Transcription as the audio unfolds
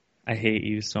I hate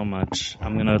you so much.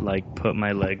 I'm gonna put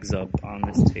my legs up on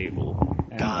this table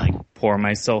and pour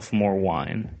myself more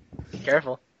wine.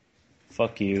 Careful.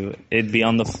 Fuck you. It'd be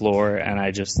on the floor and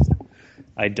I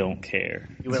don't care.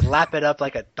 You would lap it up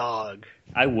like a dog.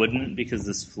 I wouldn't, because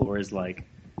this floor is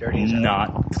dirty as hell.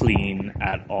 Not clean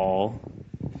at all.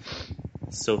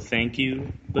 So thank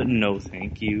you, but no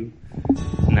thank you.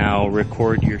 Now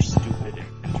record your stupid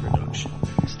introduction.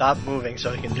 Stop moving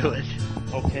so I can do it.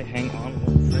 Okay, hang on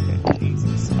 1 second.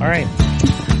 Jesus. Alright.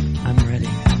 I'm ready.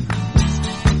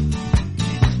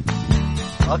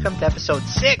 Welcome to episode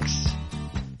 6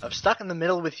 of Stuck in the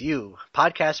Middle with You, a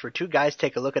podcast where two guys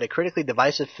take a look at a critically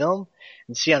divisive film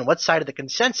and see on what side of the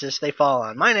consensus they fall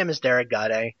on. My name is Derek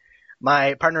Gade.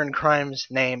 My partner in crime's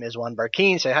name is Juan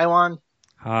Barkeen. Say hi, Juan.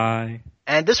 Hi.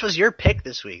 And this was your pick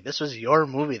this week. This was your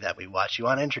movie that we watched. You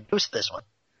want to introduce this one?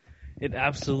 It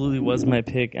absolutely was my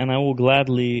pick, and I will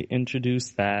gladly introduce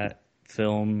this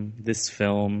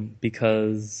film,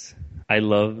 because I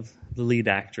love the lead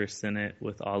actress in it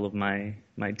with all of my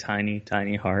tiny,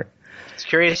 tiny heart. It's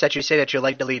curious that you say that you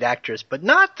like the lead actress, but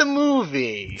not the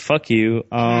movie. Fuck you. You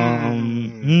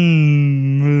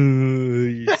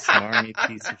smarmy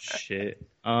piece of shit.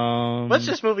 What's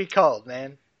this movie called,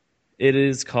 man? It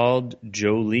is called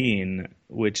Jolene,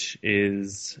 which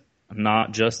is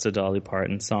not just a Dolly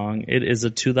Parton song. It is a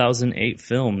 2008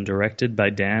 film directed by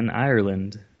Dan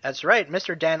Ireland. That's right,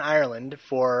 Mr. Dan Ireland,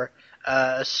 for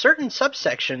a certain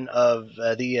subsection of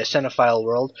the cinephile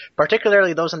world,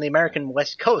 particularly those on the American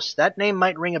West Coast. That name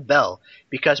might ring a bell,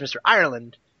 because Mr.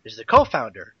 Ireland is the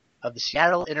co-founder of the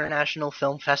Seattle International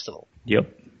Film Festival.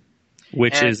 Yep.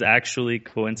 Which is actually,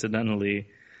 coincidentally,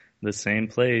 the same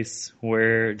place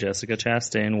where Jessica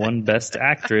Chastain won Best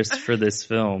Actress for this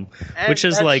film, which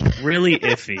is really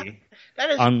iffy.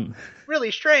 That is really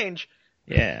strange.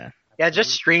 Yeah. Yeah, it just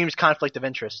screams conflict of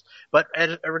interest. But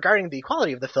regarding the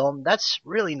quality of the film, that's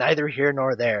really neither here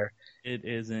nor there. It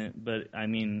isn't, but I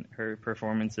mean, her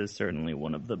performance is certainly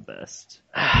one of the best.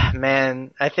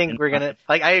 Man, I think we're gonna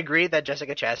I agree that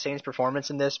Jessica Chastain's performance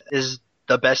in this is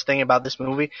the best thing about this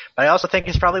movie, but I also think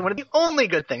it's probably one of the only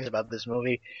good things about this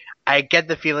movie. I get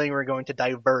the feeling we're going to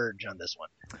diverge on this one.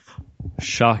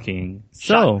 Shocking.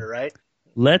 Shocker, right?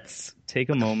 Let's take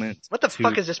a moment. What the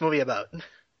fuck is this movie about?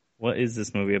 What is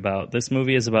this movie about? This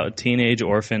movie is about a teenage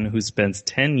orphan who spends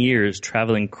 10 years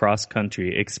traveling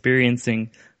cross-country, experiencing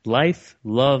life,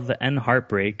 love, and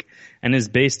heartbreak, and is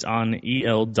based on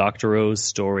E.L. Doctorow's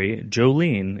story,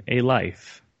 Jolene, A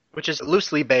Life. Which is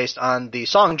loosely based on the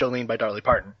song Jolene by Dolly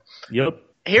Parton. Yep.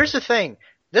 Here's the thing.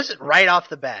 This is right off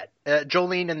the bat.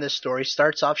 Jolene in this story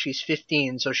starts off, she's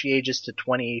 15, so she ages to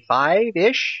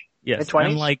 25-ish? Yes,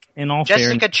 and in all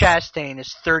Jessica Chastain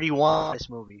is 31 in this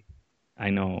movie. I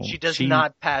know. She does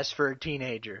not pass for a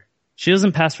teenager. She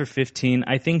doesn't pass for 15.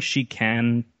 I think she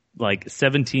can,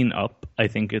 17 up, I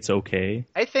think it's okay.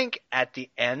 I think at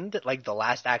the end, the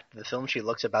last act of the film, she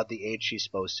looks about the age she's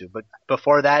supposed to. But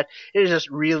before that, it is just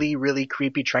really, really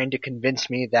creepy trying to convince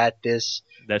me that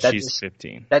she's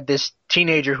 15. That this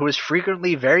teenager who is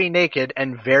frequently very naked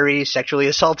and very sexually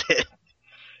assaulted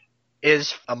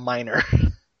is a minor.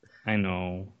 I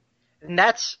know. And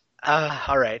that's,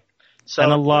 alright. So,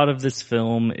 and a lot of this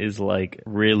film is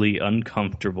really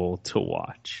uncomfortable to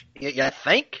watch. You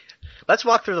think? Let's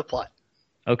walk through the plot.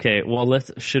 Okay, well,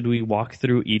 should we walk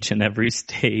through each and every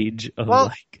stage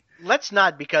of let's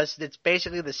not, because it's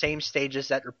basically the same stages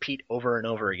that repeat over and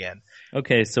over again.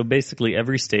 Okay, so basically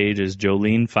every stage is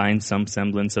Jolene finds some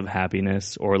semblance of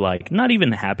happiness, or not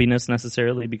even happiness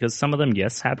necessarily, because some of them,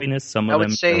 yes, happiness, some of them, I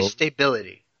would say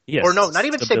stability. Yes, or no, not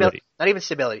even stability. Not even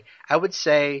stability. I would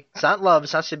say it's not love,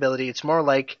 it's not stability. It's more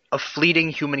like a fleeting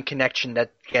human connection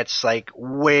that gets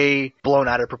way blown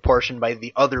out of proportion by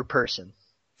the other person.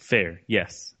 Fair,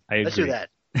 yes, I agree. Let's do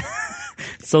that.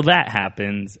 So that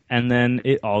happens, and then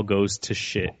it all goes to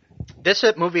shit. This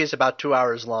movie is about 2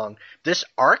 hours long. This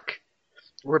arc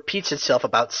repeats itself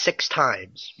about 6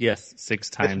 times. Yes, 6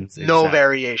 times. With no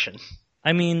variation.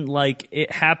 I mean,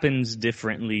 it happens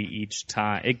differently each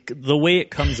time. The way it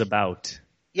comes about.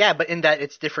 Yeah, but in that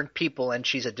it's different people and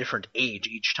she's a different age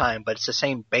each time, but it's the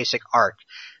same basic arc.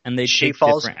 And they take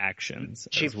different actions.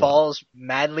 She falls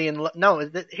madly in love. No,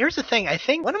 here's the thing. I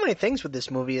think one of my things with this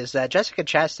movie is that Jessica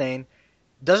Chastain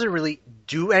doesn't really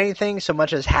do anything so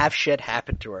much as have shit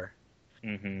happen to her.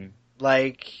 Mm-hmm.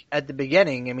 At the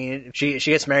beginning, I mean, she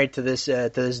gets married to this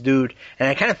dude,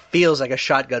 and it kind of feels like a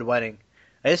shotgun wedding.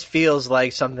 It just feels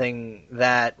like something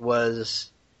that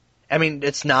was, I mean,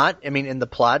 it's not, in the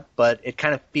plot, but it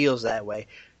kind of feels that way.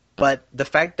 But the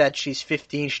fact that she's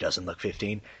 15, she doesn't look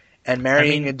 15, And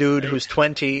marrying a dude who's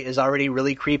 20 is already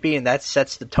really creepy, and that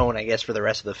sets the tone, I guess, for the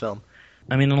rest of the film.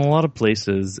 I mean, in a lot of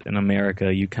places in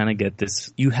America, you kind of get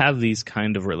this, you have these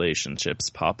kind of relationships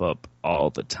pop up all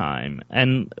the time.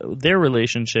 And their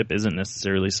relationship isn't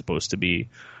necessarily supposed to be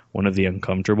one of the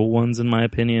uncomfortable ones, in my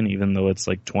opinion, even though it's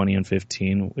like 20 and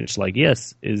 15, which, like,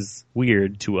 yes, is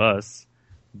weird to us.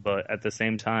 But at the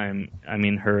same time, I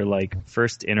mean, her, like,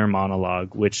 first inner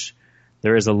monologue, which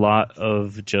there is a lot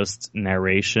of just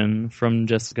narration from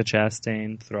Jessica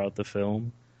Chastain throughout the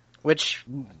film. Which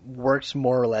works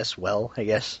more or less well, I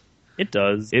guess. It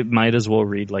does. It might as well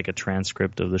read like a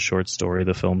transcript of the short story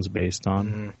the film's based on.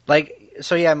 Mm-hmm. Like,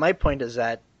 so yeah, my point is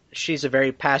that she's a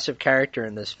very passive character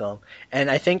in this film. And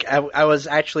I think I was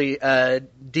actually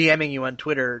DMing you on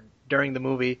Twitter during the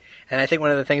movie, and I think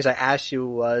one of the things I asked you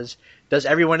was, does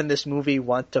everyone in this movie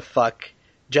want to fuck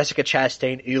Jessica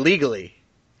Chastain illegally?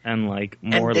 And like,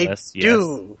 more or less, yes.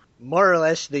 Do. More or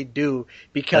less, they do,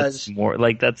 because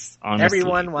that's honestly,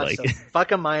 everyone wants to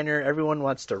fuck a minor, everyone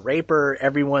wants to rape her,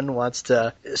 everyone wants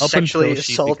to sexually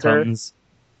assault her.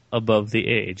 Above the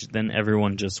age, then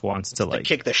everyone just wants to like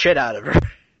kick the shit out of her.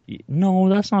 No,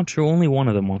 that's not true. Only one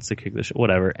of them wants to kick the shit.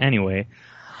 Whatever. Anyway,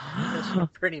 that's a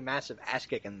pretty massive ass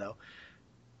kicking, though.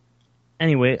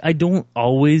 Anyway, I don't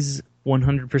always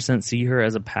 100% see her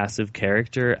as a passive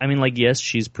character. I mean, like, yes,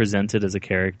 she's presented as a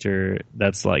character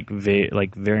that's like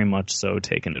very much so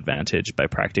taken advantage by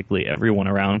practically everyone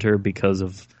around her because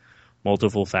of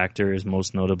multiple factors,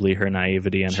 most notably her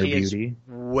naivety and her beauty. Is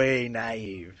way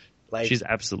naive. Like, she's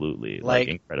absolutely like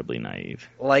incredibly naive.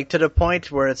 Like, to the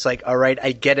point where it's like, all right,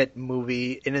 I get it,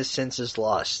 movie. Innocence is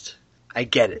lost. I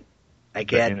get it. I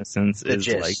get innocence the is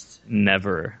gist. Like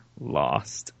never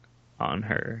lost on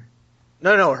her.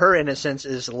 No, her innocence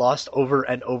is lost over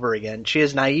and over again. She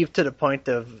is naive to the point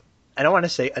of, I don't want to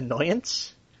say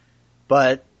annoyance,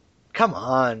 but come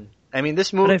on. I mean,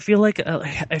 this movie... But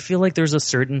I feel like there's a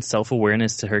certain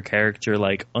self-awareness to her character,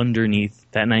 like, underneath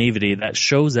that naivety that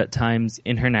shows at times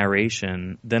in her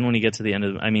narration. Then when you get to the end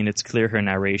of... I mean, it's clear her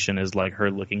narration is, like, her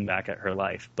looking back at her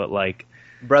life, but, like...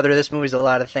 Brother, this movie's a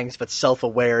lot of things, but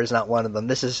self-aware is not one of them.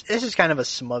 This is kind of a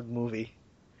smug movie.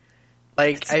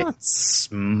 Like, it's not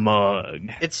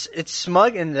smug. It's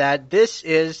smug in that this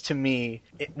is, to me,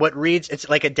 what reads, it's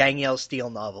like a Danielle Steele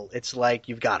novel. It's like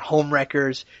you've got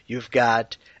homewreckers, you've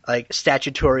got like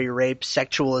statutory rape,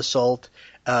 sexual assault,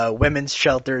 women's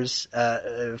shelters,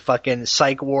 fucking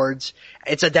psych wards.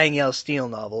 It's a Danielle Steele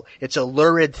novel. It's a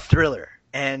lurid thriller.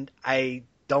 And I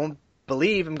can't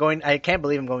believe I'm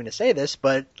going to say this,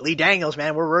 but Lee Daniels,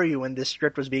 man, where were you when this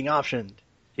script was being optioned?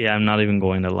 Yeah, I'm not even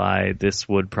going to lie. This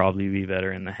would probably be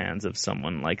better in the hands of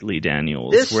someone like Lee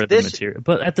Daniels.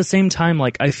 But at the same time,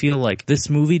 like, I feel like this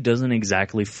movie doesn't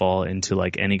exactly fall into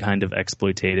like any kind of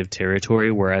exploitative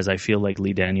territory, whereas I feel like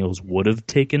Lee Daniels would have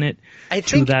taken it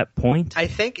to that point. I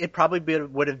think it probably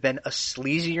would have been a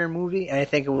sleazier movie, and I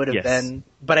think it would have been,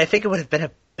 but I think it would have been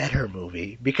a better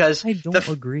movie because I don't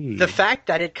agree. The fact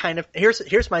that it kind of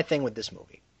here's my thing with this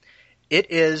movie.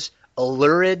 It is a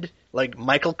lurid, like,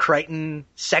 Michael Crichton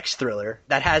sex thriller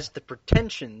that has the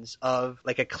pretensions of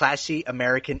like a classy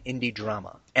American indie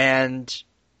drama. And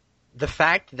the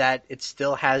fact that it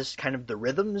still has kind of the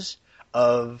rhythms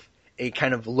of a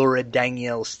kind of lurid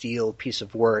Danielle Steele piece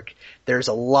of work. There's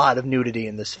a lot of nudity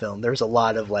in this film. There's a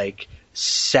lot of like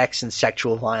sex and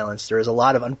sexual violence. There is a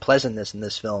lot of unpleasantness in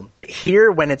this film. Here,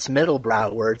 when it's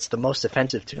middlebrow, where it's the most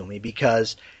offensive to me,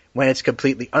 because when it's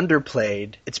completely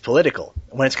underplayed, it's political.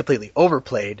 When it's completely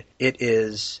overplayed, it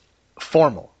is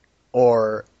formal,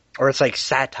 or it's like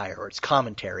satire, or it's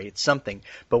commentary, it's something.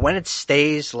 But when it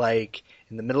stays like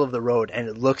in the middle of the road and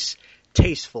it looks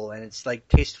tasteful and it's like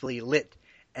tastefully lit,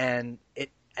 and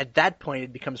at that point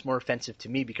it becomes more offensive to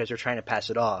me because they're trying to pass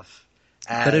it off.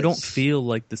 But I don't feel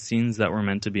like the scenes that were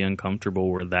meant to be uncomfortable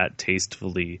were that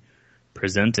tastefully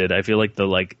presented. I feel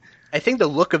like I think the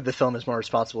look of the film is more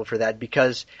responsible for that,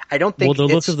 because I don't think... Well,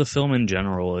 the look of the film in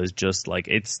general is just like,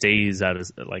 it stays at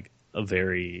a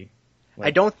very...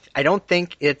 Like, I don't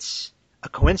think it's a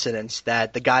coincidence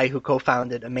that the guy who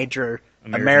co-founded a major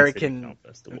American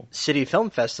City Film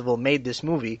Festival made this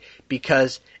movie,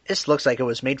 because this looks like it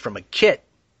was made from a kit.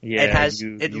 Yeah,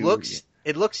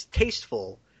 it looks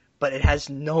tasteful, but it has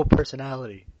no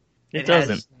personality. It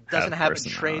doesn't have a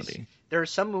trace. There are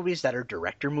some movies that are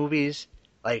director movies.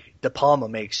 Like, De Palma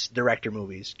makes director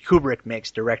movies. Kubrick makes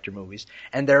director movies.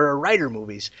 And there are writer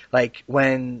movies. Like,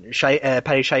 when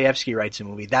Paddy Chayefsky writes a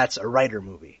movie, that's a writer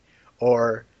movie.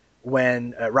 Or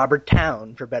when Robert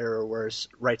Towne, for better or worse,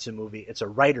 writes a movie, it's a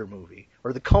writer movie.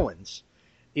 Or the Coens.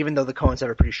 Even though the Coens have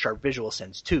a pretty sharp visual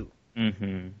sense, too.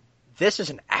 Mm-hmm. This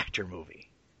is an actor movie.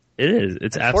 It is.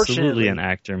 It's absolutely an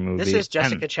actor movie. This is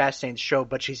Jessica Chastain's show,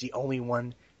 but she's the only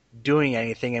one doing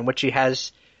anything, and what she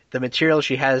has, the material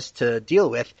she has to deal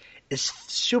with, is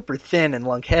super thin and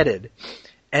lunkheaded.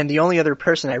 And the only other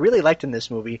person I really liked in this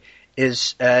movie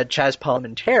is Chaz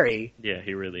Palminteri. Yeah,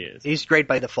 he really is. He's great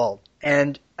by default.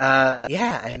 And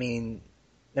I mean,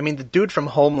 the dude from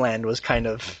Homeland was kind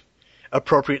of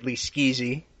appropriately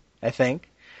skeezy, I think.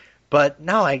 But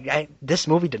no, this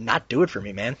movie did not do it for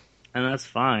me, man. And that's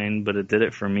fine, but it did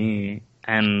it for me.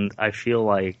 And I feel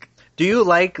like... Do you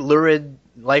like lurid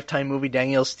Lifetime movie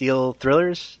Danielle Steel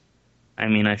thrillers? I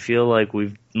mean, I feel like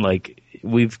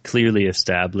we've clearly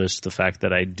established the fact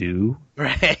that I do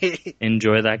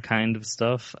enjoy that kind of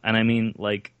stuff. And I mean,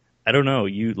 like, I don't know,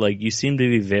 you seem to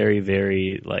be very,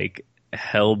 very, like,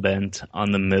 hell-bent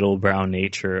on the middle-brow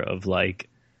nature of, like,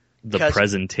 the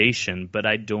presentation, but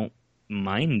I don't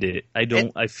mind it. I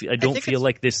don't feel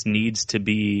like this needs to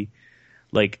be,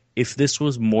 like, if this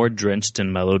was more drenched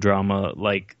in melodrama,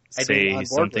 like, say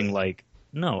something like,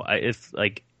 no,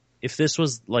 if this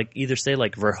was like either say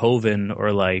like Verhoeven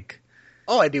or like,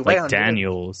 I'd be way like on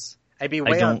Daniels, board. I'd be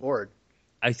way on board.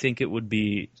 I think it would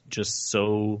be just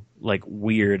so like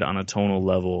weird on a tonal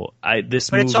level. But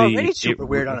it's already super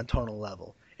weird on a tonal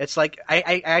level. It's like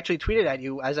I actually tweeted at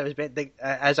you as I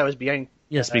was beginning.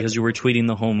 Yes, because you were tweeting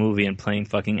the whole movie and playing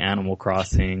fucking Animal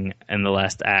Crossing and the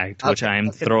last act, which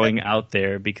I'm throwing out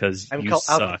there because you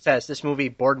suck. I'll confess, this movie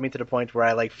bored me to the point where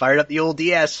I like fired up the old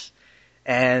DS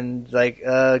and like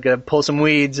gonna pull some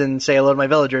weeds and say hello to my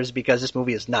villagers because this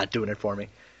movie is not doing it for me.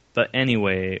 But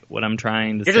anyway, what I'm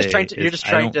trying to say you're just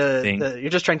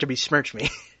trying to besmirch me.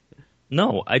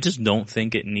 No, I just don't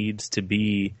think it needs to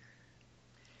be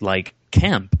like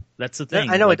camp. That's the thing.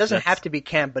 I know, like, it doesn't have to be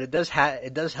camp, but it does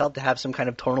help to have some kind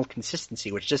of tonal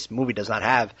consistency, which this movie does not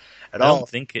have at all. I don't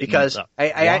think it because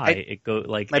it go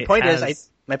like my point is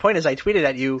I tweeted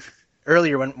at you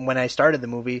earlier when I started the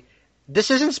movie.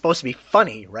 This isn't supposed to be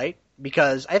funny, right?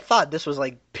 Because I thought this was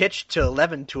like pitched to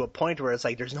 11 to a point where it's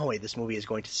like there's no way this movie is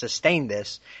going to sustain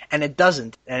this, and it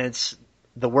doesn't, and it's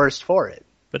the worst for it.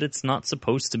 But it's not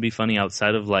supposed to be funny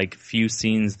outside of like few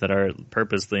scenes that are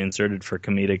purposely inserted for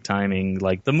comedic timing.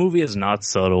 Like the movie is not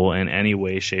subtle in any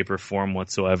way, shape, or form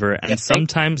whatsoever, and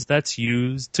sometimes that's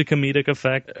used to comedic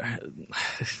effect.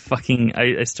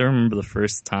 I still remember the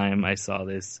first time I saw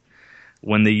this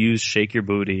when they used "Shake Your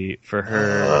Booty" for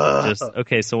her.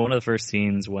 So one of the first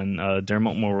scenes when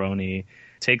Dermot Mulroney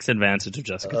takes advantage of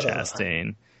Jessica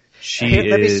Chastain.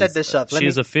 Let me set this up.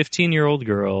 She's a 15-year-old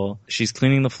girl. She's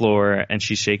cleaning the floor and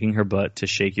she's shaking her butt to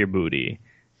 "Shake Your Booty."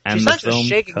 And she's not just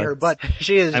shaking her butt.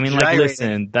 She is. I mean, gyrating. like,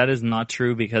 listen, that is not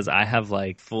true because I have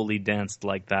like fully danced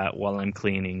like that while I'm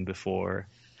cleaning before.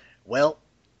 Well,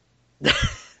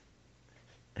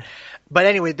 but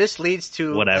anyway, this leads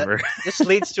to whatever. This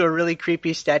leads to a really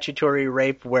creepy statutory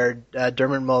rape where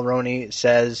Dermot Mulroney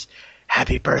says,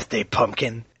 "Happy birthday,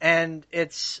 pumpkin," and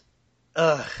it's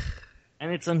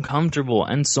and it's uncomfortable,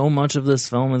 and so much of this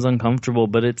film is uncomfortable,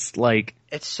 but it's like...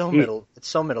 It's so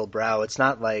middle brow. It's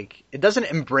not like... It doesn't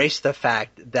embrace the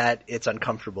fact that it's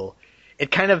uncomfortable. It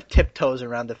kind of tiptoes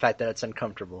around the fact that it's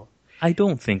uncomfortable. I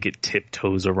don't think it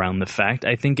tiptoes around the fact.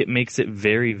 I think it makes it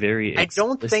very, very explicit. I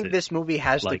don't think this movie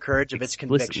has the courage of its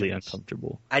convictions. Explicitly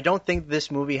uncomfortable. I don't think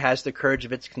this movie has the courage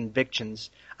of its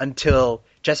convictions until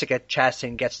Jessica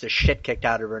Chastain gets the shit kicked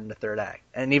out of her in the third act.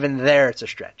 And even there, it's a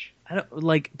stretch.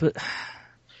 But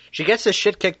she gets the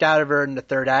shit kicked out of her in the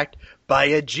third act by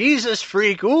a Jesus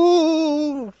freak.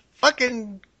 Ooh,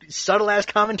 fucking subtle ass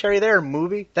commentary there,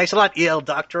 movie. Thanks a lot, E.L.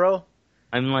 Doctorow.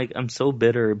 I'm so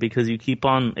bitter because you keep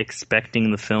on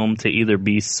expecting the film to either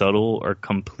be subtle or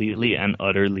completely and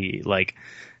utterly like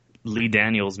Lee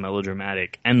Daniels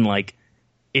melodramatic, and like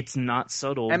it's not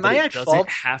subtle. But it doesn't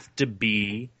have to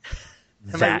be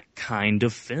that kind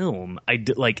of film.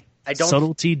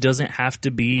 Subtlety doesn't have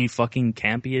to be fucking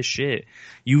campy as shit.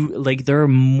 There are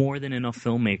more than enough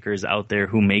filmmakers out there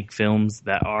who make films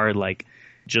that are like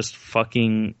just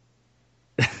fucking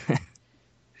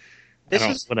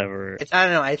whatever. I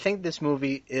don't know. I think this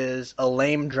movie is a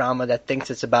lame drama that thinks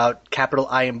it's about capital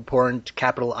I important,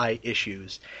 capital I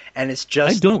issues, and it's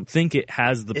just. I don't think it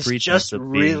has the pretense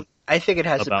of being. I think it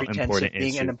has the pretense of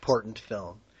being an important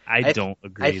film. I don't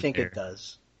agree. I think it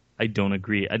does. I don't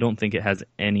agree. I don't think it has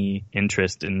any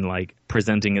interest in like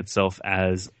presenting itself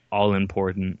as all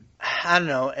important. I don't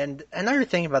know. And another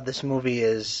thing about this movie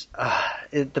is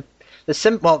this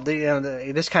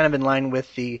kind of in line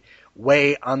with the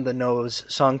way on the nose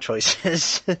song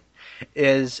choices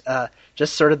is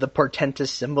just sort of the portentous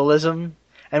symbolism.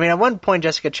 I mean, at one point,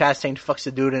 Jessica Chastain fucks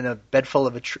a dude in a bed full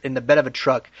of in the bed of a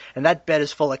truck, and that bed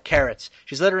is full of carrots.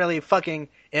 She's literally fucking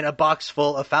in a box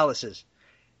full of phalluses.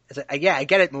 It's like, yeah, I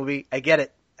get it, movie. I get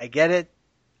it.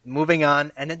 Moving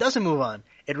on, and it doesn't move on.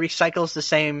 It recycles the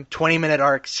same 20-minute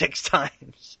arc 6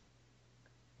 times.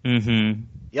 Mm-hmm.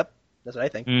 Yep, that's what I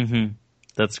think. Mm-hmm.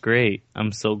 That's great.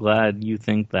 I'm so glad you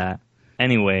think that.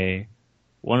 Anyway,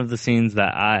 one of the scenes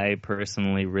that I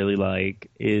personally really like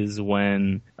is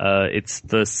when it's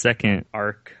the second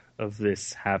arc of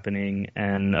this happening,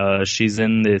 and she's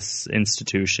in this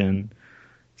institution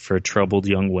for troubled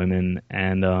young women,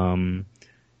 and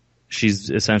she's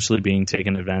essentially being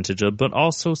taken advantage of, but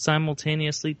also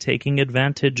simultaneously taking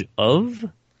advantage of,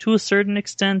 to a certain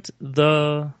extent,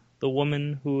 the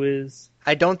woman who is...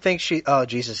 I don't think she... Oh,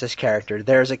 Jesus, this character.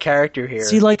 There's a character here.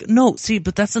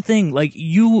 But that's the thing. Like,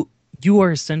 you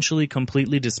are essentially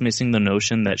completely dismissing the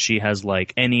notion that she has,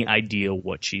 like, any idea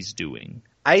what she's doing.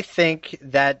 I think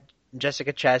that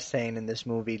Jessica Chastain in this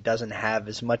movie doesn't have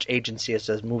as much agency as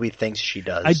the movie thinks she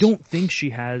does. I don't think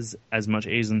she has as much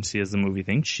agency as the movie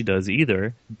thinks she does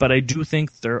either, but I do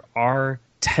think there are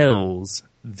tells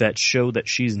that show that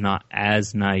she's not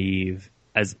as naive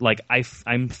as, like,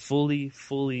 I'm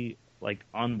fully like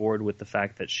on board with the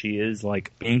fact that she is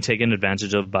like being taken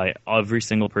advantage of by every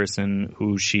single person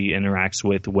who she interacts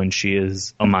with when she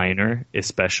is a minor,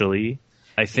 especially.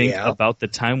 I think about the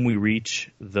time we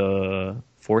reach the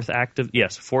fourth act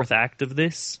of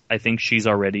this, I think she's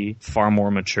already far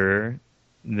more mature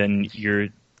than you're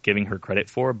giving her credit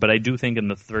for. But I do think in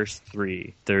the first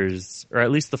 3, or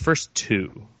at least the first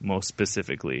 2, most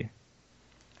specifically.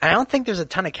 I don't think there's a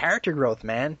ton of character growth,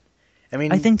 man. I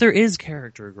mean, I think there is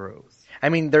character growth. I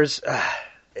mean,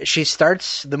 she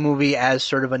starts the movie as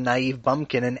sort of a naive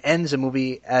bumpkin and ends the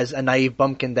movie as a naive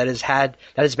bumpkin that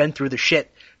has been through the shit,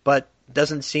 but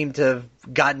doesn't seem to have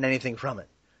gotten anything from it.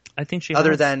 I think she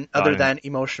other than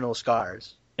emotional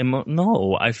scars.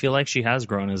 No, I feel like she has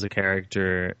grown as a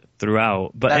character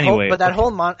throughout. But I feel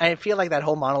like that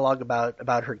whole monologue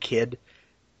about her kid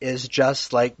is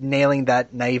just like nailing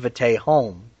that naivete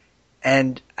home.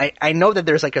 And I know that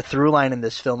there's like a through line in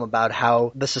this film about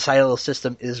how the societal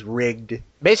system is rigged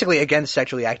basically against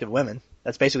sexually active women.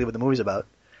 That's basically what the movie's about.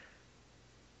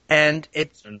 And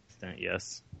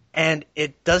yes. And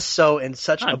it does so in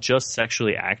such not just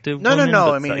sexually active women.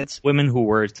 No. I mean, like it's women who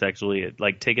were sexually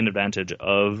like taken advantage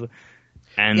of,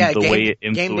 and the way it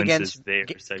influences their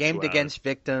sexuality. Gamed against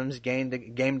victims, gamed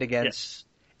against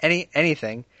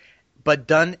anything, but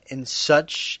done in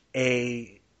such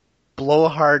a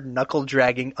blowhard,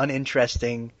 knuckle-dragging,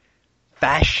 uninteresting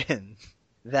fashion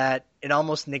that it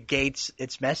almost negates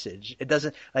its message. It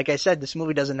doesn't, like I said, this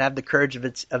movie doesn't have the courage of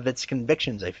its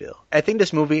convictions, I feel. I think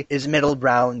this movie is middle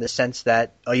brow in the sense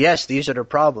that, oh yes, these are the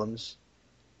problems,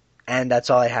 and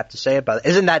that's all I have to say about it.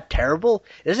 Isn't that terrible?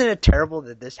 Isn't it terrible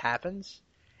that this happens?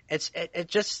 It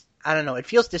just, I don't know, it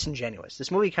feels disingenuous. This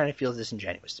movie kind of feels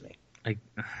disingenuous to me.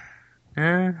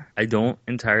 I don't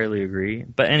entirely agree.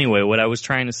 But anyway, what I was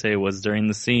trying to say was during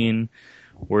the scene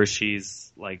where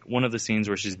she's, like, one of the scenes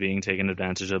where she's being taken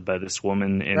advantage of by this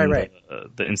woman in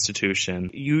the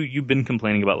institution, you've been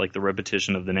complaining about, like, the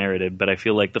repetition of the narrative, but I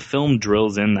feel like the film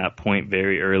drills in that point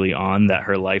very early on that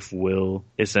her life will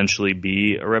essentially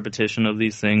be a repetition of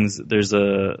these things. There's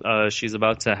she's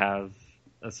about to have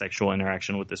a sexual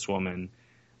interaction with this woman,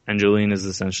 and Julian is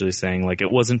essentially saying, like,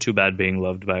 it wasn't too bad being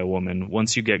loved by a woman.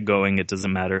 Once you get going, it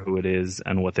doesn't matter who it is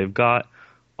and what they've got.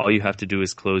 All you have to do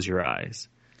is close your eyes.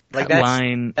 Like,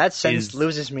 that sentence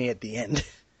loses me at the end.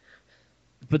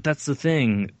 But that's the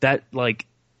thing. That, like,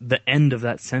 the end of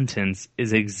that sentence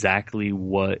is exactly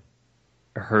what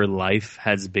her life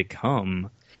has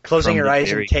become. Closing your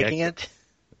eyes and taking it?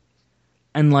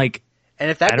 And, like,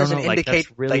 and if that doesn't indicate,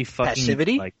 really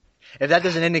passivity? Like, if that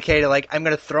doesn't indicate, like, I'm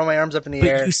going to throw my arms up in the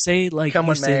air. But you say, like,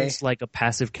 it's like a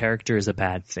passive character is a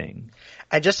bad thing.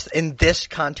 I just, in this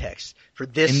context, for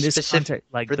this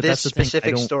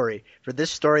specific story, for this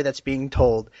story that's being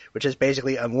told, which is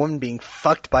basically a woman being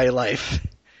fucked by life,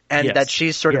 and that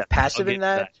she's sort of passive in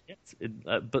that.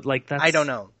 But, like, that's... I don't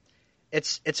know.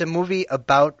 It's a movie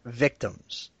about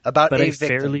victims, about a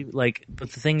victim.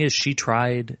 But the thing is, she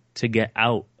tried to get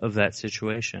out of that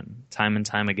situation time and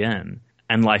time again.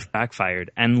 And life backfired.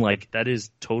 And, like, that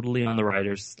is totally on the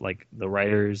writers. Like, the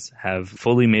writers have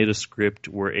fully made a script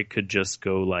where it could just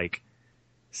go, like,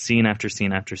 scene after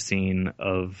scene after scene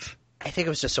of... I think it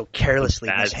was just so carelessly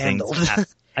mishandled.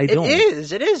 I don't.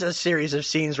 It is a series of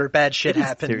scenes where bad shit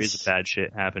happens. A series of bad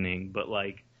shit happening. But,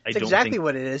 like, It's exactly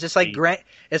what it is. It's like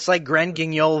Grand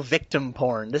Guignol victim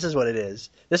porn. This is what it is.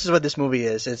 This is what this movie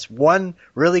is. It's one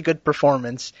really good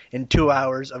performance in 2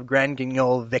 hours of Grand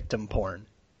Guignol victim porn.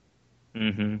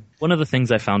 Mm-hmm. One of the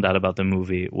things I found out about the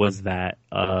movie was that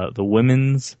the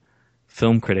Women's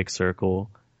Film Critics Circle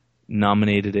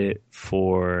nominated it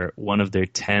for one of their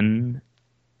 10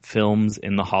 films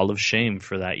in the Hall of Shame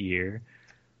for that year.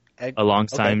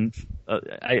 Alongside,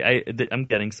 I'm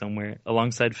getting somewhere.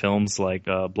 Alongside films like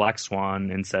Black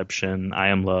Swan, Inception, I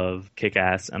Am Love,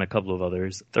 Kick-Ass, and a couple of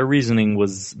others. Their reasoning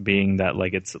was being that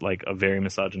like it's like a very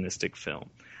misogynistic film.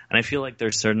 And I feel like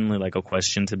there's certainly like a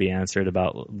question to be answered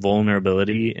about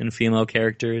vulnerability in female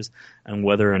characters and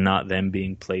whether or not them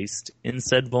being placed in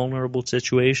said vulnerable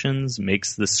situations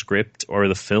makes the script or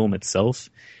the film itself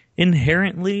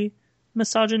inherently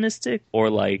misogynistic, or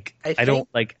like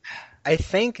I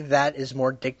think that is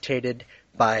more dictated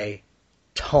by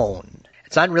tone.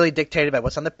 It's not really dictated by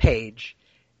what's on the page.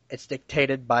 It's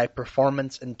dictated by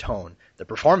performance and tone. The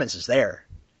performance is there.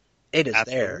 It is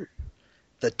Absolutely. There.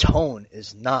 The tone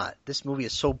is not. This movie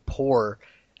is so poor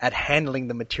at handling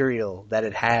the material that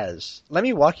it has. Let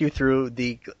me walk you through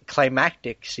the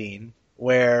climactic scene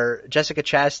where Jessica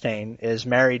Chastain is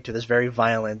married to this very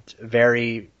violent,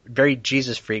 very, very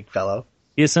Jesus freak fellow.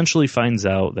 He essentially finds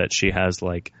out that she has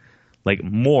like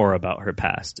more about her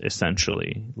past,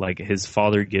 essentially. Like his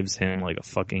father gives him like a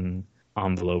fucking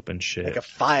envelope and shit. Like a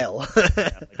file.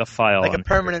 Like a file. Like a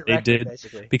permanent record,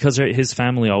 basically. Because his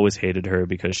family always hated her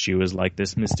because she was like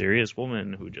this mysterious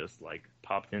woman who just like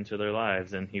popped into their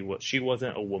lives, and she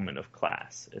wasn't a woman of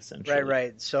class, essentially.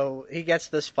 Right. So he gets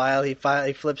this file, he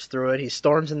flips through it, he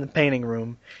storms in the painting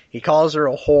room, he calls her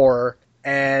a whore,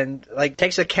 and like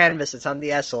takes a canvas that's on the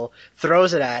easel,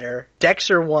 throws it at her, decks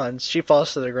her once, she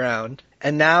falls to the ground,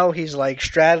 and now he's like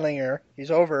straddling her,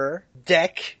 he's over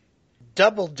her,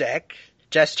 double deck.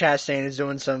 Jess Chastain is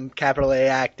doing some capital A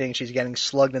acting, she's getting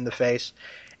slugged in the face.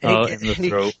 And in the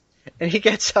throat. And he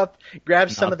gets up,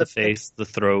 grabs Not some of the face, the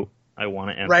throat. I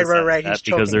want to emphasize right. that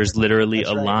because there's literally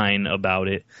a line about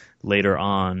it later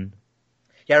on.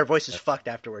 Yeah, her voice is fucked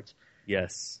afterwards.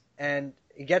 Yes. And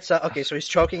he gets up. Okay, so he's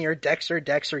choking her, decks her,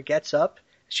 gets up.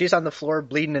 She's on the floor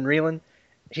bleeding and reeling.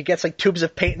 He gets like tubes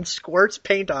of paint and squirts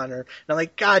paint on her. And I'm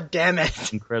like, God damn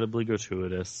it. Incredibly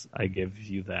gratuitous. I give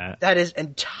you that. That is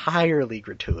entirely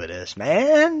gratuitous,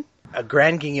 man. A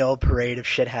Grand Guignol parade of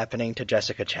shit happening to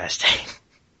Jessica Chastain.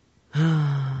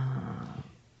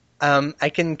 I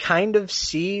can kind of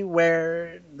see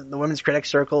where the Women's Critics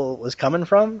Circle was coming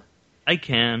from. I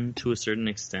can, to a certain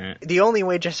extent. The only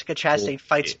way Jessica Chastain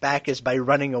fights back is by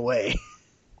running away.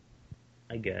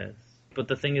 I guess. But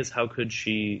the thing is, how could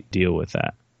she deal with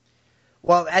that?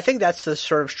 Well, I think that's the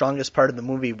sort of strongest part of the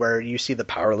movie, where you see the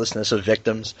powerlessness of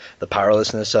victims, the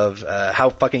powerlessness of how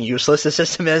fucking useless the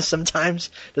system is sometimes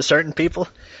to certain people,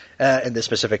 in this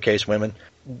specific case, women.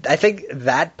 I think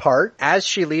that part, as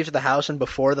she leaves the house and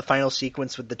before the final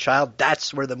sequence with the child,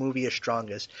 that's where the movie is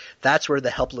strongest. That's where the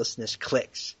helplessness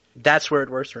clicks. That's where it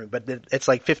works for me. But it's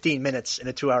like 15 minutes in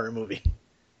a 2-hour movie.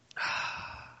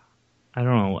 I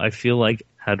don't know. I feel like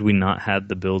had we not had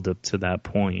the build up to that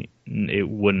point, it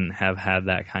wouldn't have had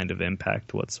that kind of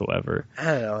impact whatsoever. I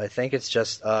don't know. I think it's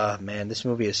just, man, this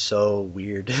movie is so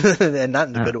weird. And not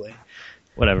in a good way.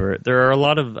 Whatever. There are a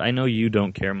lot of, I know you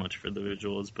don't care much for the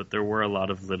visuals, but there were a lot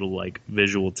of little like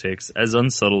visual ticks, as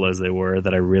unsubtle as they were,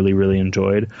 that I really, really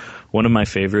enjoyed. One of my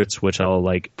favorites, which I'll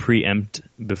like preempt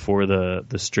before the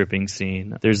stripping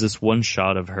scene, there's this one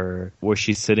shot of her where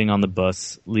she's sitting on the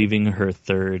bus leaving her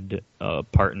third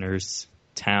partner's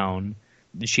town.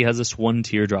 She has this one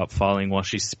teardrop falling while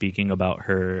she's speaking about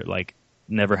her like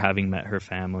never having met her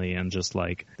family and just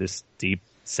like this deep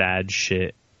sad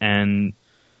shit. And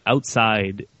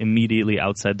outside, immediately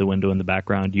outside the window in the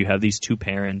background, you have these two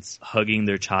parents hugging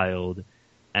their child,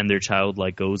 and their child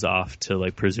like goes off to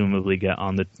like presumably get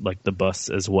on the bus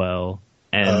as well,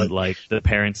 and like the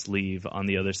parents leave on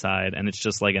the other side, and it's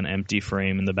just like an empty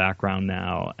frame in the background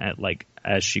now at like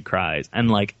as she cries. And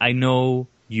like I know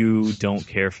you don't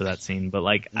care for that scene, but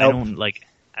like nope.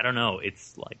 I don't know,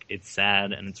 it's like it's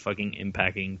sad and it's fucking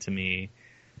impacting to me.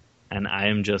 And I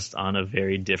am just on a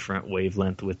very different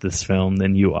wavelength with this film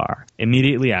than you are.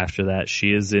 Immediately after that,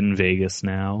 she is in Vegas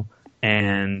now.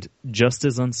 And just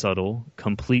as unsubtle,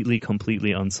 completely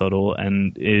unsubtle,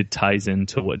 and it ties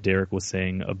into what Derek was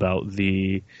saying about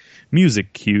the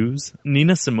music cues.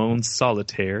 Nina Simone's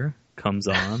Solitaire comes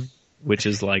on, which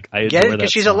is like, I adore that. Get it?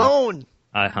 Because she's alone.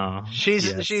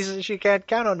 She can't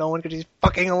count on no one because she's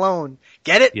fucking alone.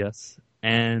 Get it? Yes.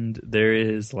 And there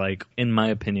is, like, in my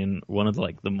opinion, one of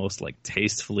the most like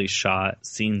tastefully shot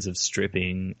scenes of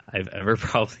stripping I've ever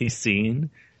probably seen.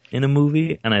 in a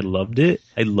movie, and I loved it.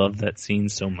 I love that scene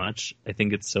so much. I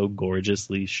think it's so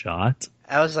gorgeously shot.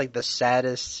 That was like the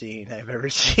saddest scene I've ever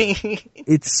seen.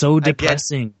 It's so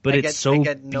depressing, but it's so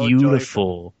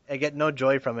beautiful. I get no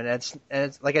joy from it. And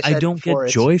it's like I said I don't before,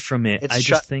 get joy from it. I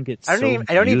just think it's I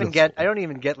don't even get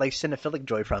like cinephilic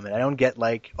joy from it. I don't get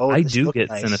like, oh, I this do looks get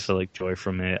nice. cinephilic joy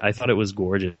from it. I thought it was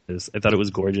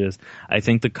gorgeous. I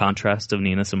think the contrast of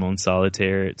Nina Simone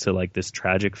Solitaire to like this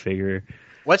tragic figure.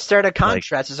 What's there to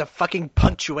contrast? Is a fucking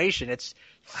punctuation. It's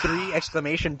 3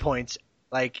 exclamation points,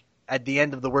 like at the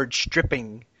end of the word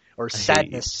stripping or sadness. I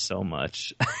hate you so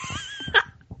much.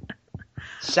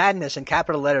 Sadness in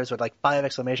capital letters with like 5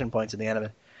 exclamation points at the end of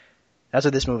it. That's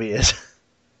what this movie is.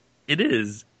 It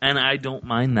is, and I don't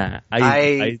mind that.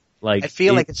 I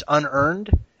feel like it's unearned.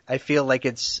 I feel like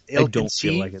it's ill-conceived. I don't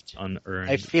feel like it's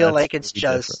unearned. I feel like it's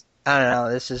just different. I don't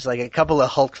know. This is like a couple of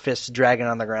Hulk fists dragging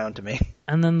on the ground to me.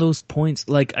 And then those points,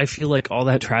 like I feel like all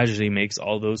that tragedy makes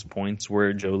all those points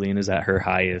where Jolene is at her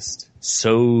highest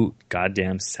so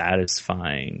goddamn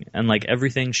satisfying. And like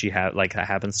everything she had, like that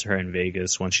happens to her in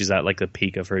Vegas when she's at like the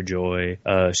peak of her joy.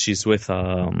 She's with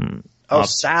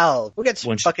Sal, who gets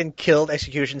fucking killed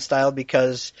execution style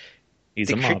because he's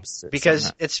a mobster. Because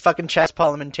somehow. It's fucking Chaz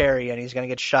Parliamentary and he's gonna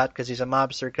get shot because he's a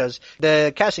mobster because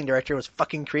the casting director was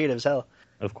fucking creative as hell.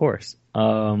 Of course.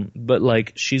 But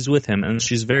like she's with him and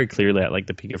she's very clearly at like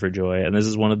the peak of her joy. And this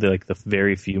is one of the like the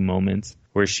very few moments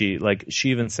where she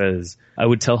even says, I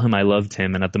would tell him I loved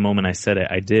him. And at the moment I said it,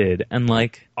 I did. And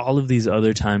like all of these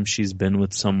other times she's been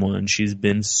with someone, she's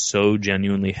been so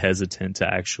genuinely hesitant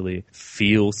to actually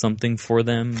feel something for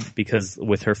them because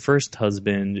with her first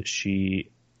husband,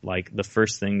 like the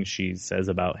first thing she says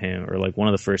about him, or like one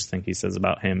of the first things he says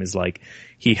about him is like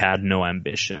he had no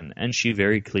ambition, and she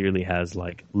very clearly has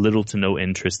like little to no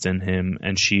interest in him,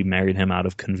 and she married him out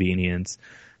of convenience.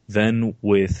 Then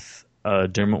with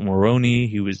Dermot Mulroney,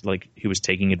 he was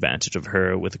taking advantage of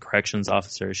her. With the corrections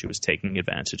officer, she was taking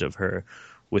advantage of her.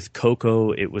 With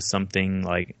Coco, it was something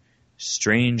like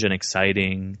strange and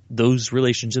exciting. Those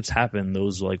relationships happen,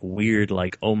 those like weird,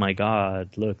 like, oh my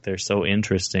god, look, they're so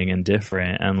interesting and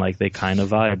different and like they kind of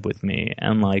vibe with me.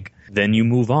 And like then you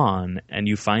move on and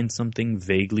you find something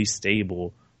vaguely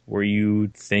stable where you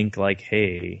think like,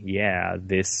 hey, yeah,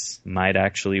 this might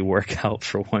actually work out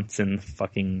for once in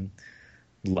fucking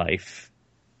life.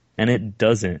 And it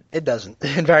doesn't. It doesn't.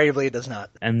 Invariably it does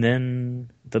not. And then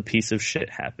the piece of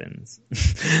shit happens.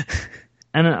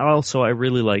 And also, I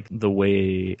really like the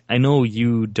way, I know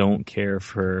you don't care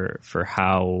for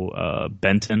how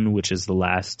Benton, which is the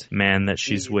last man that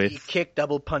she's with. The kick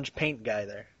double punch paint guy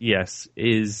there. Yes,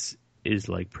 is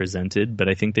like presented, but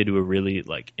I think they do a really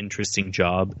like interesting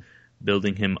job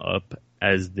building him up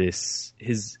as this,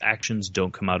 his actions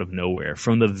don't come out of nowhere.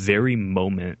 From the very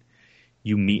moment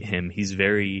you meet him, he's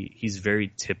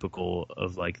very typical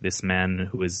of like this man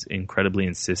who is incredibly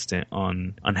insistent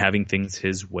on having things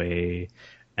his way,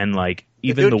 and like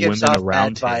even the women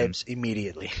around him vibes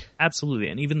immediately. Absolutely,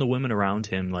 and even the women around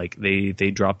him, like they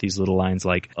drop these little lines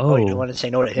like, "Oh, you don't want to say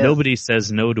no to him." Nobody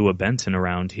says no to a Benton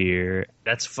around here.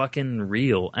 That's fucking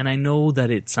real. And I know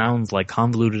that it sounds like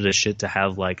convoluted as shit to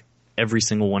have like every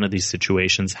single one of these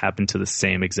situations happen to the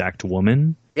same exact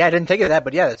woman. Yeah, I didn't think of that,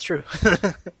 but yeah, that's true.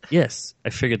 Yes, I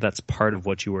figured that's part of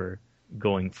what you were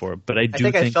going for, but I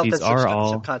think I felt these are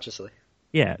all subconsciously.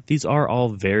 Yeah, these are all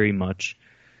very much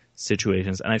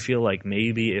situations, and I feel like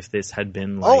maybe if this had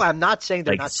been like, I'm not saying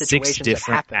they're like not situations 6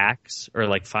 different that happen. acts, or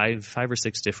like five or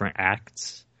six different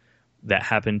acts that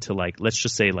happen to like, let's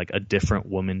just say like a different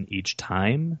woman each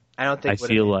time. I don't think I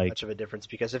feel like much of a difference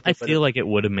because if I feel like it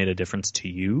would have made a difference to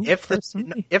you. If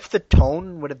the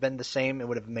tone would have been the same, it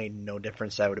would have made no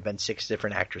difference. That would have been 6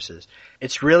 different actresses.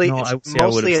 It's really I would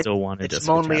have still wanted it's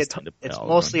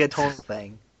mostly a tone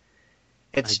thing.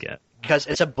 I get. Because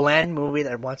it's a bland movie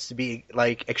that wants to be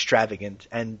like extravagant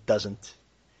and doesn't,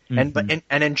 and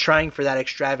in trying for that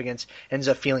extravagance ends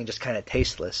up feeling just kind of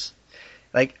tasteless.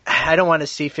 Like, I don't want to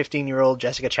see 15-year-old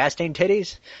Jessica Chastain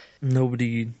titties.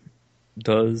 Nobody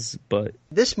does, but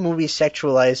this movie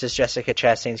sexualizes Jessica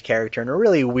Chastain's character in a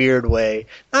really weird way.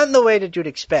 Not in the way that you'd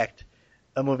expect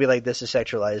a movie like this to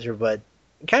sexualize her, but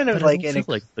kind of like I don't feel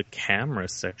like the camera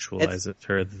sexualizes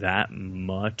her that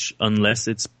much, unless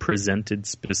it's presented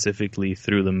specifically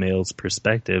through the male's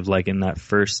perspective, like in that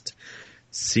first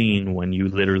scene when you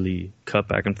literally cut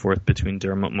back and forth between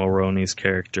Dermot Mulroney's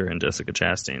character and Jessica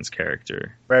Chastain's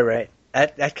character. Right.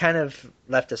 That kind of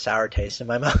left a sour taste in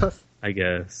my mouth. I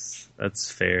guess that's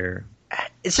fair.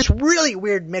 It's this really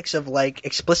weird mix of like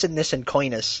explicitness and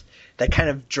coyness that kind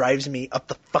of drives me up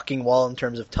the fucking wall in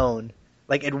terms of tone.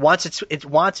 Like it wants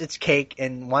its cake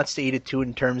and wants to eat it too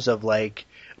in terms of like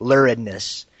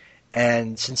luridness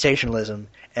and sensationalism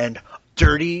and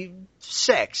dirty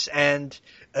sex and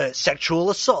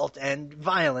sexual assault and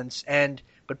violence,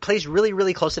 but plays really,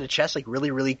 really close to the chest, like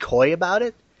really, really coy about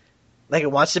it. Like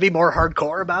it wants to be more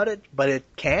hardcore about it, but it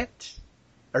can't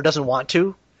or doesn't want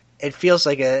to. It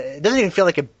doesn't even feel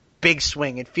like a big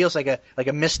swing. It feels like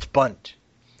a missed bunt.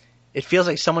 It feels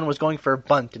like someone was going for a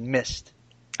bunt and missed.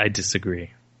 I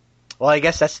disagree. Well, I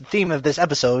guess that's the theme of this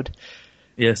episode.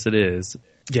 Yes, it is.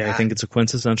 Yeah, I think it's a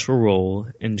quintessential role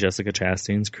in Jessica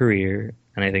Chastain's career,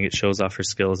 and I think it shows off her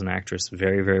skill as an actress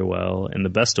very, very well in the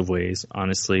best of ways,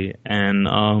 honestly. And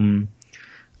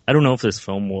I don't know if this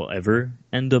film will ever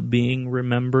end up being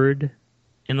remembered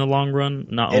in the long run,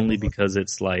 not only because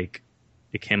it's like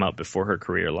it came out before her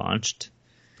career launched.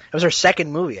 It was her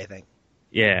second movie, I think.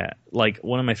 Yeah, like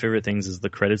one of my favorite things is the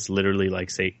credits literally like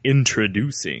say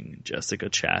introducing Jessica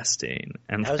Chastain,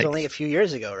 and that was only a few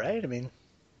years ago, right? I mean,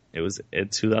 it was in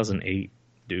 2008,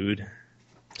 dude.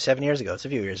 7 years ago. It's a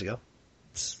few years ago.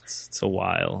 It's a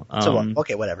while.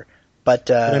 Okay, whatever.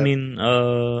 But I mean,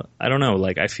 I don't know.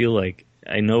 Like, I feel like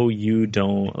I know you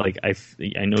don't like.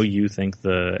 I know you think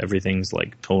everything's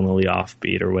like tonally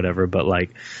offbeat or whatever, but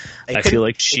like, I feel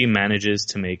like she manages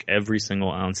to make every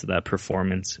single ounce of that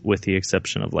performance, with the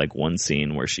exception of like one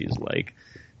scene where she's like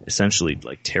essentially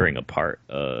like tearing apart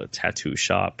a tattoo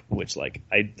shop, which like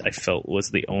I felt was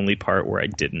the only part where I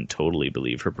didn't totally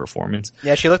believe her performance.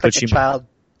 Yeah, she looked like a child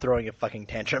throwing a fucking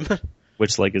tantrum.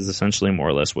 Which like is essentially more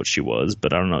or less what she was,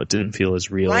 but I don't know. It didn't feel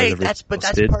as real as everything else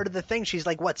that's did. part of the thing. She's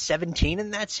like what, 17 in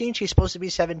that scene? She's supposed to be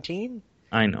 17.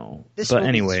 I know, but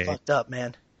anyway, fucked up,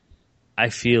 man. I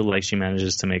feel like she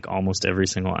manages to make almost every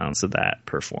single ounce of that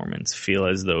performance feel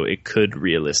as though it could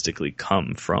realistically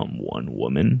come from one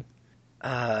woman.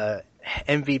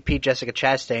 MVP Jessica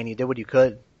Chastain, you did what you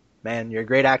could, man. You're a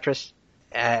great actress.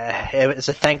 It's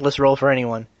a thankless role for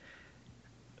anyone.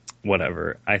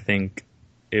 Whatever. I think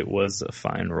it was a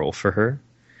fine role for her,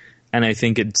 and I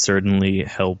think it certainly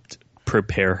helped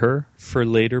prepare her for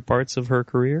later parts of her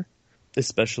career,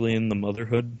 especially in the I got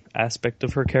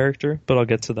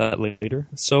get to that later.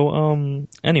 So,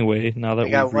 anyway, now that I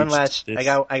got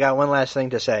one last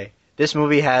thing to say. This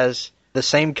movie has the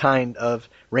same kind of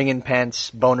ring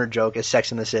pants boner joke as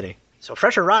Sex and the City. So,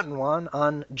 fresh or rotten one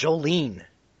on Jolene.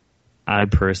 I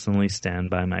personally stand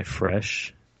by my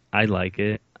fresh. I like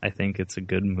it. I think it's a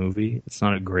good movie. It's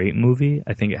not a great movie.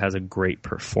 I think it has a great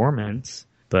performance,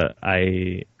 but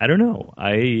I don't know.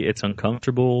 It's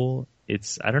uncomfortable. I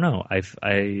don't know.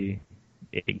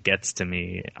 It gets to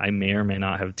me. I may or may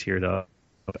not have teared up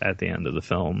at the end of the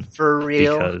film. For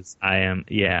real? Because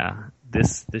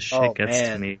this shit gets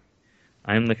to me.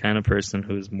 I'm the kind of person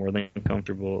who's more than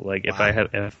comfortable. Like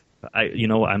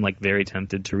I'm like very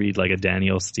tempted to read like a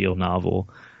Danielle Steele novel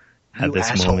at this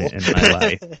asshole. moment in my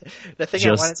life.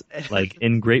 Just like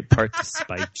in great part to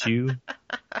spite you,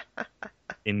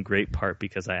 in great part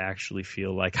because I actually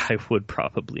feel like I would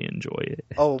probably enjoy it.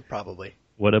 Oh, probably.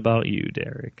 What about you,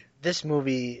 Derek? This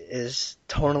movie is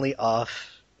tonally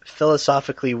off,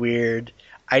 philosophically weird,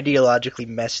 ideologically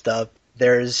messed up.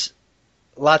 There's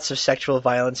lots of sexual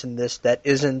violence in this that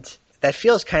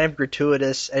feels kind of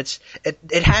gratuitous.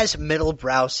 It has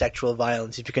middle-brow sexual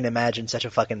violence, if you can imagine such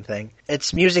a fucking thing.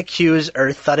 Its music cues are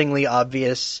thuddingly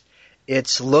obvious.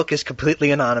 Its look is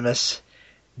completely anonymous.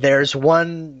 There's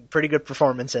one pretty good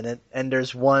performance in it, and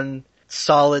there's one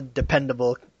solid,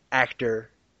 dependable actor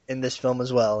in this film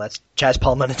as well. That's Chaz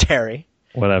Palminteri.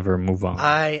 Whatever, move on.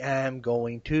 I am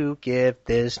going to give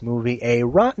this movie a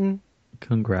rotten.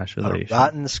 Congratulations. A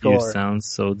rotten score. You sound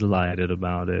so delighted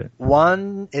about it.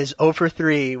 One is 0 for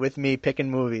 3 with me picking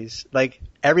movies. Like,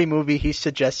 every movie he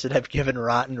suggested I've given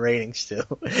rotten ratings to.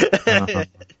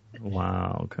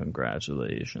 Wow,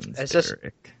 congratulations, it's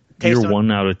Derek. You're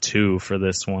 1 out of 2 for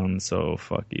this one, so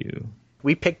fuck you.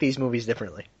 We pick these movies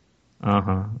differently.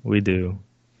 We do.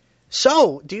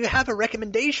 So, do you have a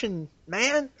recommendation,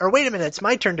 man? Or wait a minute, it's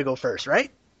my turn to go first,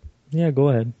 right? Yeah, go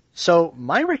ahead. So,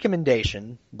 my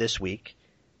recommendation this week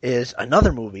is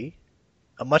another movie,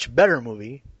 a much better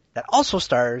movie, that also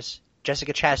stars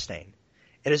Jessica Chastain.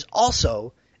 It is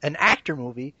also an actor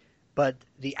movie, but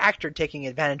the actor taking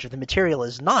advantage of the material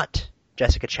is not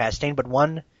Jessica Chastain, but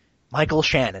one Michael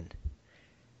Shannon.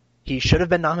 He should have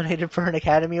been nominated for an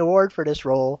Academy Award for this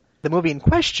role. The movie in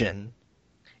question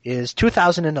is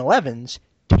 2011's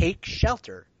Take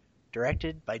Shelter,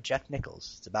 directed by Jeff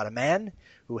Nichols. It's about a man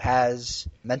who has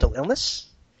mental illness,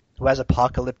 who has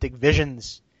apocalyptic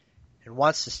visions, and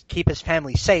wants to keep his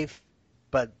family safe,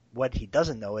 but what he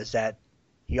doesn't know is that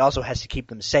he also has to keep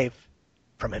them safe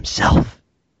from himself.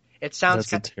 It sounds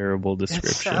That's a terrible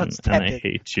description, sounds and I tepid.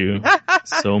 hate you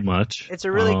so much. It's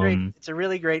a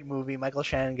really great movie. Michael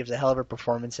Shannon gives a hell of a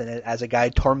performance in it as a guy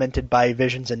tormented by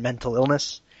visions and mental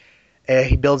illness.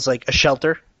 He builds like a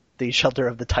shelter, the shelter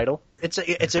of the title.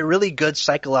 It's a really good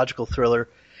psychological thriller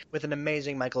with an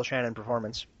amazing Michael Shannon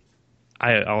performance.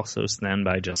 I also stand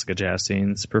by Jessica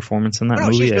Chastain's performance in that she's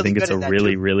movie. really I think good it's in a that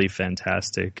really, too. really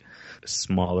fantastic,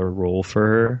 smaller role for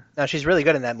her. No, she's really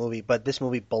good in that movie, but this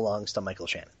movie belongs to Michael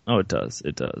Shannon. Oh, it does.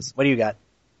 It does. What do you got?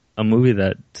 A movie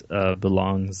that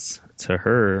belongs to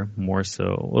her more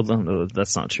so. Well, no,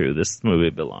 that's not true. This movie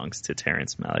belongs to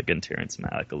Terrence Malick and Terrence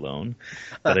Malick alone.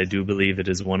 But I do believe it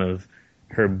is one of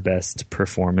her best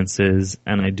performances,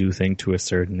 and I do think to a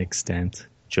certain extent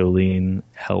Jolene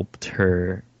helped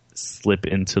her slip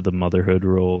into the motherhood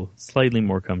role slightly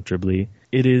more comfortably.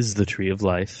 It is The Tree of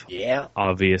Life. Yeah.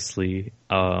 Obviously,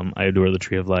 I adore The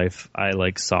Tree of Life. I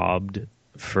sobbed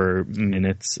for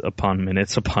minutes upon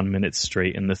minutes upon minutes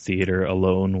straight in the theater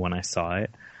alone when I saw it.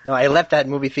 No, I left that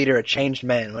movie theater a changed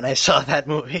man when I saw that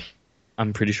movie.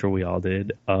 I'm pretty sure we all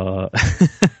did. But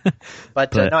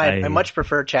no, I much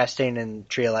prefer Chastain in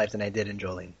Tree of Life than I did in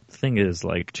Jolene. The thing is,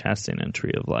 Chastain and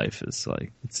Tree of Life is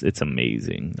it's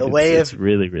amazing. It's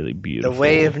really, really beautiful. The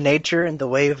way of nature and the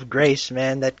way of grace,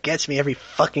 man, that gets me every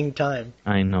fucking time.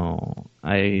 I know.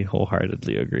 I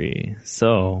wholeheartedly agree.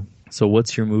 So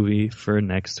what's your movie for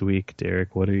next week,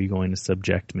 Derek? What are you going to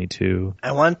subject me to?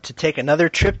 I want to take another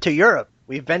trip to Europe.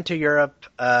 We've been to Europe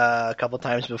a couple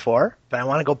times before, but I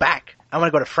want to go back. I want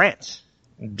to go to France.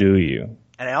 Do you?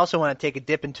 And I also want to take a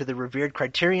dip into the revered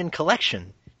Criterion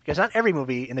Collection, because not every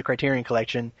movie in the Criterion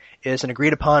Collection is an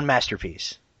agreed-upon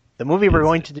masterpiece. The movie we're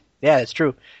going to do... Yeah, it's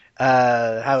true. Who'd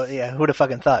have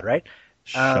fucking thought, right?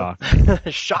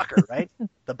 Shocker, right?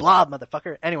 The Blob,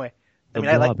 motherfucker. Anyway. The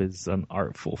Blob is an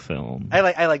artful film.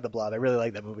 I like The Blob. I really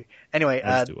like that movie. Anyway,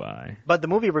 as do I. But the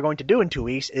movie we're going to do in 2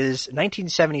 weeks is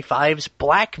 1975's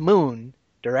Black Moon,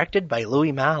 directed by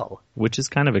Louis Malle. Which is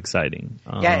kind of exciting.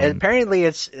 Apparently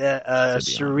it's a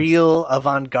surreal,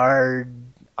 avant-garde,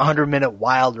 100-minute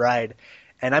wild ride.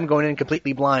 And I'm going in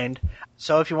completely blind.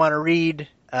 So if you want to read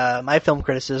my film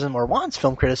criticism or Juan's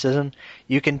film criticism,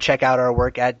 you can check out our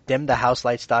work at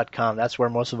dimthehouselights.com. That's where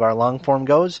most of our long form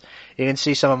goes. You can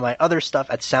see some of my other stuff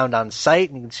at Sound On Sight,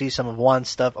 and you can see some of Juan's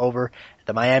stuff over at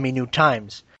the Miami New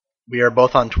Times. We are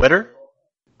both on Twitter.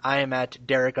 I am at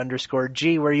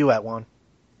Derek_G. Where are you at, Juan?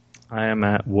 I am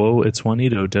at Whoa, It's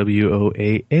Juanito,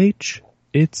 WOAH.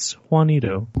 It's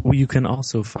Juanito. You can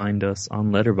also find us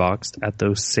on Letterboxd at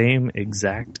those same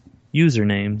exact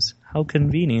usernames. How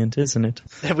convenient, isn't it?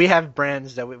 We have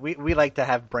brands that we like to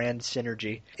have brand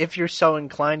synergy. If you're so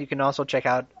inclined, you can also check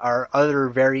out our other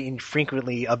very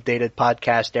infrequently updated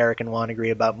podcast, Derek and Juan Agree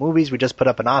About Movies. We just put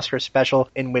up an Oscar special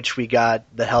in which we got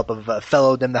the help of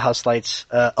fellow Dim the House Lights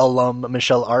alum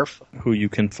Michelle Arf. Who you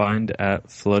can find at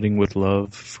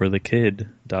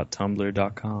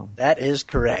floatingwithlove.tumblr.com. That is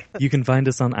correct. You can find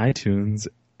us on iTunes.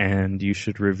 And you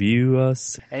should review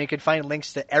us. And you can find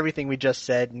links to everything we just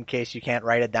said in case you can't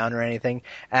write it down or anything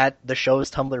at the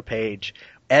show's Tumblr page,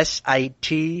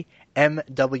 SITMWY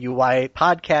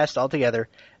podcast altogether,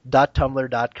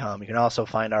 .tumblr.com. You can also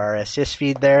find our RSS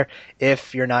feed there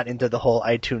if you're not into the whole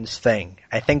iTunes thing.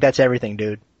 I think that's everything,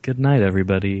 dude. Good night,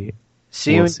 everybody.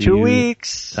 See you in 2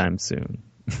 weeks. Time soon.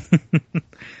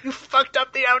 You fucked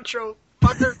up the outro,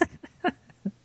 fucker.